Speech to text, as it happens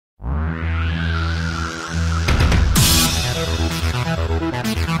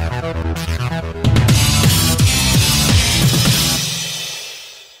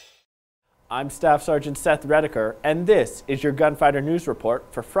I'm Staff Sergeant Seth Rediker, and this is your Gunfighter News Report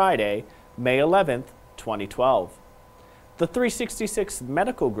for Friday, May 11th, 2012. The 366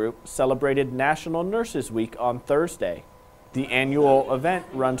 Medical Group celebrated National Nurses Week on Thursday. The annual event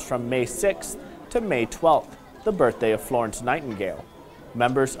runs from May 6th to May 12th, the birthday of Florence Nightingale.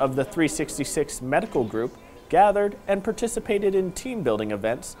 Members of the 366 Medical Group gathered and participated in team-building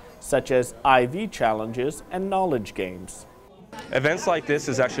events such as IV challenges and knowledge games. Events like this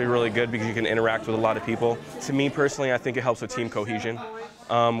is actually really good because you can interact with a lot of people. To me personally, I think it helps with team cohesion.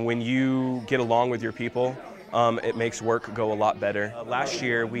 When you get along with your people, it makes work go a lot better. Last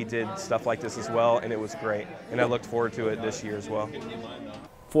year we did stuff like this as well, and it was great, and I looked forward to it this year as well.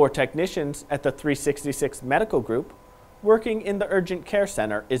 For technicians at the 366 Medical Group, working in the Urgent Care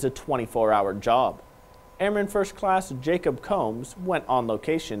Center is a 24-hour job. Airman First Class Jacob Combs went on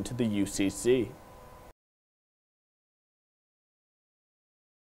location to the UCC.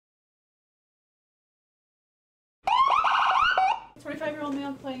 25-year-old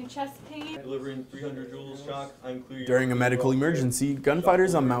male playing chest pain. Delivering 300 joules shock. During a medical emergency,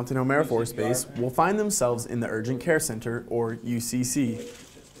 gunfighters on Mountain Home Air Force Base will find themselves in the Urgent Care Center, or UCC.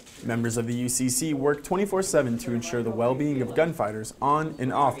 Members of the UCC work 24/7 to ensure the well-being of gunfighters on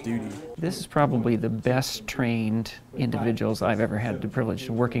and off duty. This is probably the best trained individuals I've ever had the privilege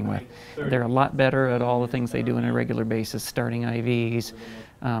of working with. They're a lot better at all the things they do on a regular basis, starting IVs,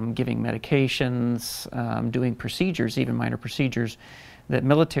 giving medications, doing procedures, even minor procedures that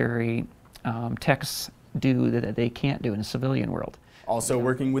military techs do that they can't do in a civilian world. Also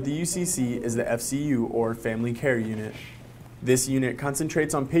working with the UCC is the FCU, or Family Care Unit. This unit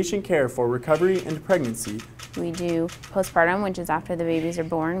concentrates on patient care for recovery and pregnancy. We do postpartum, which is after the babies are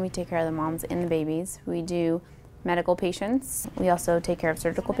born. We take care of the moms and the babies. We do medical patients. We also take care of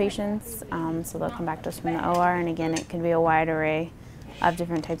surgical patients, so they'll come back to us from the OR, and again, it can be a wide array of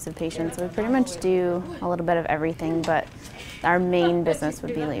different types of patients. So we pretty much do a little bit of everything, but our main business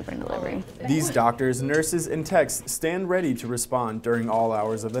would be labor and delivery. These doctors, nurses, and techs stand ready to respond during all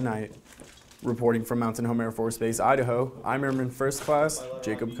hours of the night. Reporting from Mountain Home Air Force Base, Idaho, I'm Airman First Class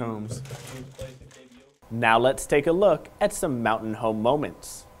Jacob Combs. Now let's take a look at some Mountain Home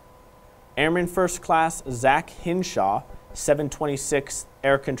moments. Airman First Class Zach Hinshaw, 726th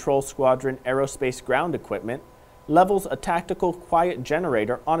Air Control Squadron Aerospace Ground Equipment, levels a tactical quiet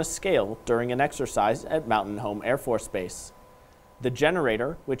generator on a scale during an exercise at Mountain Home Air Force Base. The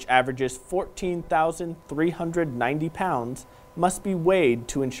generator, which averages 14,390 pounds, must be weighed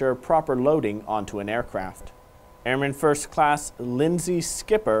to ensure proper loading onto an aircraft. Airman First Class Lindsay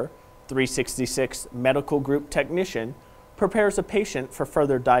Skipper, 366 Medical Group Technician, prepares a patient for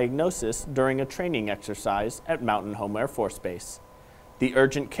further diagnosis during a training exercise at Mountain Home Air Force Base. The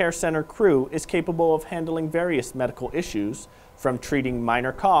Urgent Care Center crew is capable of handling various medical issues, from treating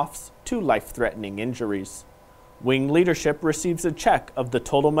minor coughs to life-threatening injuries. Wing leadership receives a check of the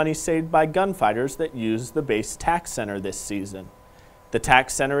total money saved by gunfighters that use the base TAC Center this season. The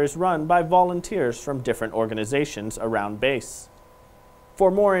TAC Center is run by volunteers from different organizations around base. For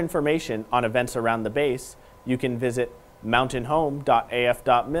more information on events around the base, you can visit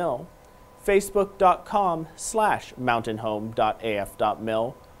mountainhome.af.mil,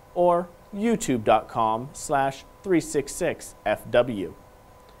 facebook.com/mountainhome.af.mil, or youtube.com/366FW.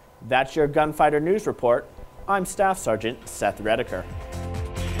 That's your Gunfighter News Report. I'm Staff Sergeant Seth Rediker.